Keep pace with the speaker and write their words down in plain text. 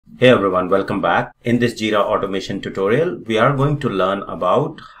Hey everyone, welcome back. In this Jira automation tutorial, we are going to learn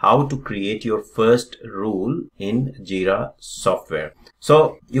about how to create your first rule in Jira software.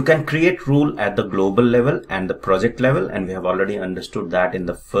 So you can create rule at the global level and the project level, and we have already understood that in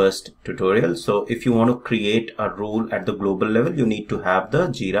the first tutorial. So if you want to create a rule at the global level, you need to have the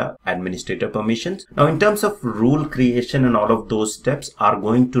Jira administrator permissions. Now in terms of rule creation, and all of those steps are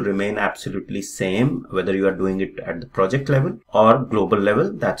going to remain absolutely same whether you are doing it at the project level or global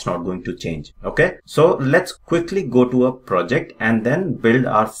level. That's not going to change. Okay, so let's quickly go to a project and then build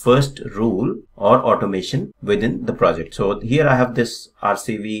our first rule or automation within the project. So here I have this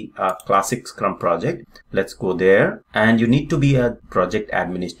RCV classic Scrum project. Let's go there, and you need to be a project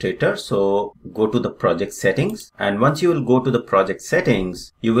administrator. So go to the project settings, and once you will go to the project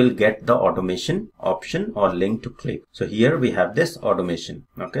settings, you will get the automation option or link to click. So here we have this automation.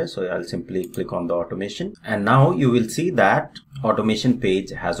 Okay, so I'll simply click on the automation, and now you will see that automation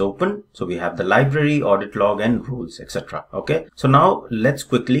page has opened. So we have the library, audit log, and rules, etc. Okay, so now let's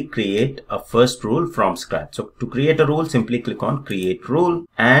quickly create a first rule from scratch. So to create a rule, simply click on create rule,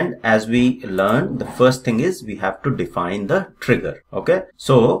 and as we learned, the first thing is we have to define the trigger. Okay,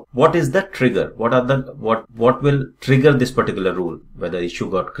 so what is the trigger? What will trigger this particular rule? Whether issue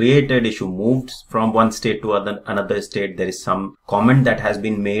got created, issue moved from one state to another state, there is some comment that has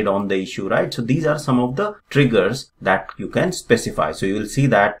been made on the issue, right? So these are some of the triggers that you can specify. So you will see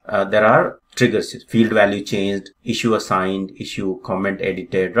that there are triggers: field value changed, issue assigned, issue comment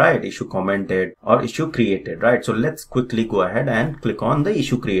edited, right? Issue commented, or issue created, right? So let's quickly go ahead and click on the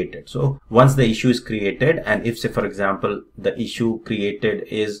issue created. So once the issue is created, and if, say for example, the issue created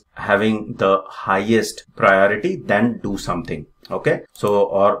is having the highest priority, then do something. Okay, so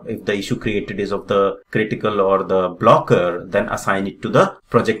or if the issue created is of the critical or the blocker, then assign it to the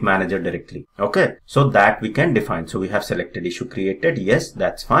project manager directly. Okay, so that we can define. So we have selected issue created. Yes,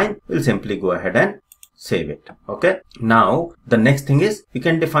 that's fine. We'll simply go ahead and save it. Okay, now the next thing is we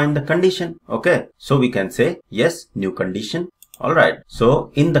can define the condition. Okay, so we can say yes, new condition. All right,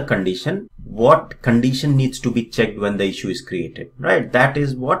 so in the condition, what condition needs to be checked when the issue is created, right? That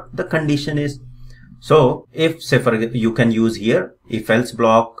is what the condition is. So if, say for example, you can use here if else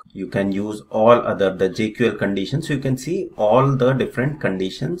block, you can use all other the JQL conditions. So you can see all the different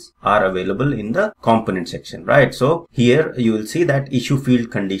conditions are available in the component section, right? So here you will see that issue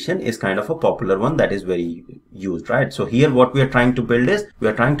field condition is kind of a popular one that is very used, right? So here what we are trying to build is we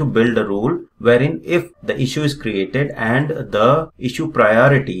are trying to build a rule wherein if the issue is created and the issue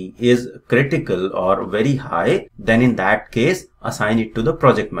priority is critical or very high, then in that case assign it to the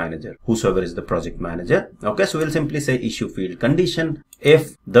project manager, whosoever is the project manager. Okay, so we'll simply say issue field condition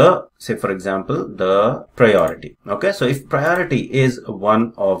if the, say for example, the priority. Okay, so if priority is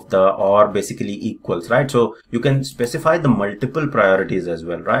one of the or basically equals, right? So you can specify the multiple priorities as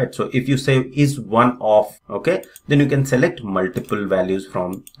well, right? So if you say is one of, okay, then you can select multiple values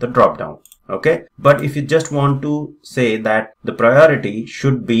from the drop down. Okay, but if you just want to say that the priority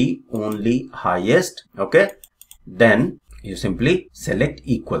should be only highest, okay, then you simply select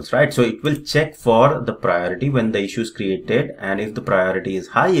equals, right? So it will check for the priority when the issue is created, and if the priority is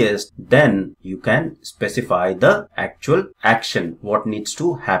highest, then you can specify the actual action, what needs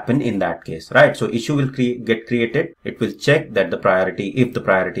to happen in that case, right? So issue will get created, it will check that the priority, if the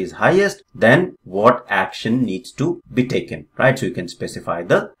priority is highest, then what action needs to be taken, right? So you can specify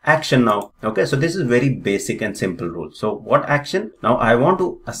the action now. Okay, so this is very basic and simple rule. So what action? Now I want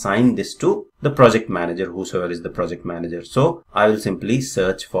to assign this to the project manager, whosoever is the project manager. So I will simply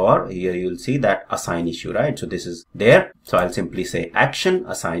search for, here you will see that assign issue, right? So this is there. So I'll simply say action,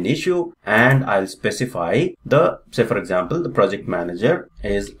 assign issue, and I'll specify the, say for example, the project manager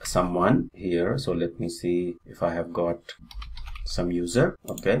is someone here. So let me see if I have got some user.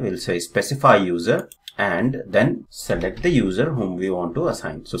 Okay, we'll say specify user, and then select the user whom we want to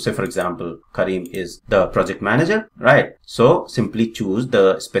assign. So say for example, Karim is the project manager, right? So simply choose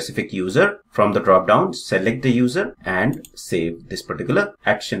the specific user from the drop down, select the user, and save this particular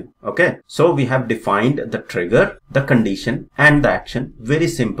action. Okay, so we have defined the trigger, the condition, and the action. Very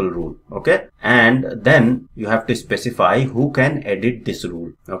simple rule. Okay, and then you have to specify who can edit this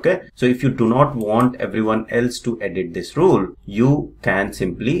rule. Okay, so if you do not want everyone else to edit this rule, you can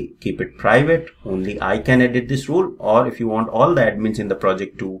simply keep it private, only I can edit this rule. Or if you want all the admins in the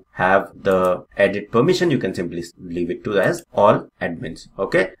project to have the edit permission, you can simply leave it to as all admins.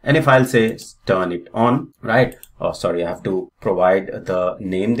 Okay, and if I'll say turn it on, right? Oh, sorry, I have to provide the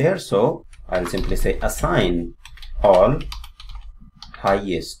name there. So I'll simply say assign all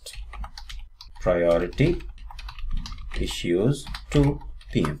highest priority issues to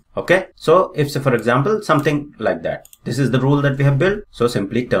PM. Okay, so if, say for example, something like that, this is the rule that we have built, so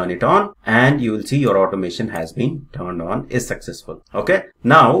simply turn it on and you will see your automation has been turned on, is successful. Okay,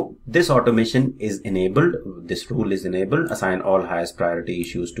 now this automation is enabled, this rule is enabled, assign all highest priority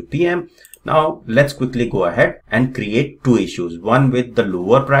issues to PM. Now let's quickly go ahead and create two issues, one with the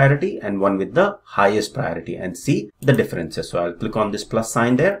lower priority and one with the highest priority, and see the differences. So I'll click on this plus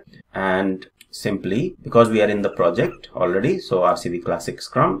sign there, and simply, because we are in the project already, so RCV Classic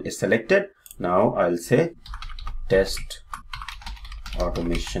Scrum is selected. Now I'll say test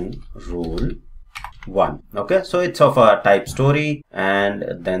automation rule 1. Okay, so it's of a type story, and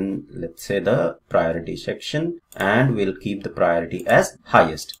then let's say the priority section, and we'll keep the priority as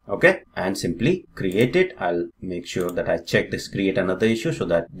highest. Okay, and simply create it. I'll make sure that I check this create another issue so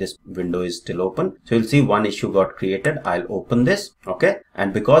that this window is still open. So you'll see one issue got created. I'll open this. Okay,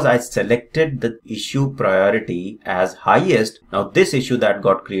 and because I selected the issue priority as highest, now this issue that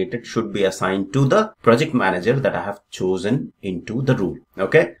got created should be assigned to the project manager that I have chosen into the rule.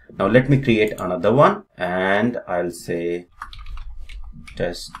 Okay, now let me create another one, and I'll say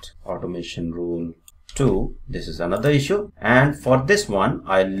test automation rule 2. This is another issue, and for this one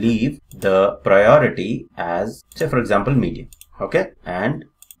I'll leave the priority as, say for example, medium. Okay, and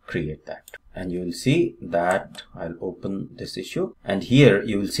create that, and you will see that I'll open this issue, and here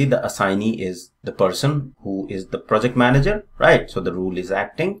you will see the assignee is the person who is the project manager, right? So the rule is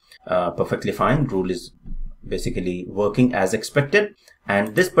acting perfectly fine. Rule is basically working as expected.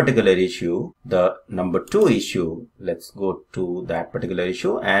 And this particular issue, the number 2 issue, let's go to that particular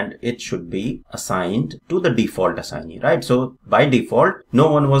issue, and it should be assigned to the default assignee, right? So by default,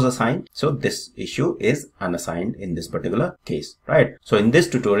 no one was assigned. So this issue is unassigned in this particular case, right? So in this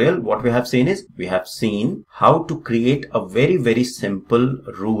tutorial, what we have seen is, we have seen how to create a very, very simple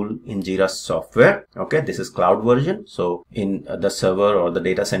rule in Jira software. Okay, this is cloud version. So in the server or the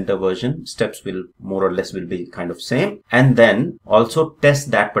data center version, steps will more or less will be kind of same. And then also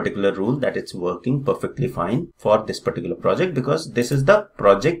test that particular rule that it's working perfectly fine for this particular project, because this is the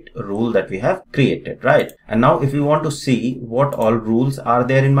project rule that we have created, right? And now if you want to see what all rules are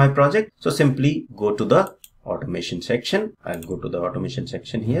there in my project, so simply go to the automation section. I'll go to the automation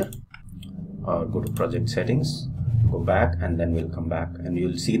section here, or go to project settings, go back, and then we'll come back, and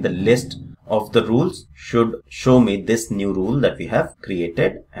you'll see the list of the rules should show me this new rule that we have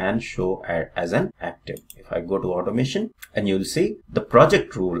created and show as an active. If I go to automation, and you'll see the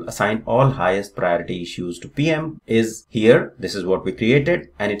project rule assign all highest priority issues to PM is here. This is what we created,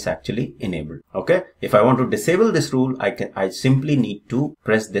 and it's actually enabled. Okay, if I want to disable this rule, I simply need to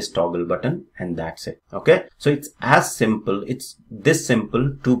press this toggle button, and that's it. Okay, so it's as simple, it's this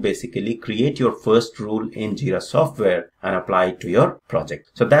simple to basically create your first rule in Jira software and apply it to your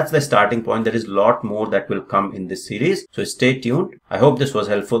project. So that's the starting point. There is a lot more that will come in this series, so stay tuned. I hope this was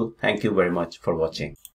helpful. Thank you very much for watching.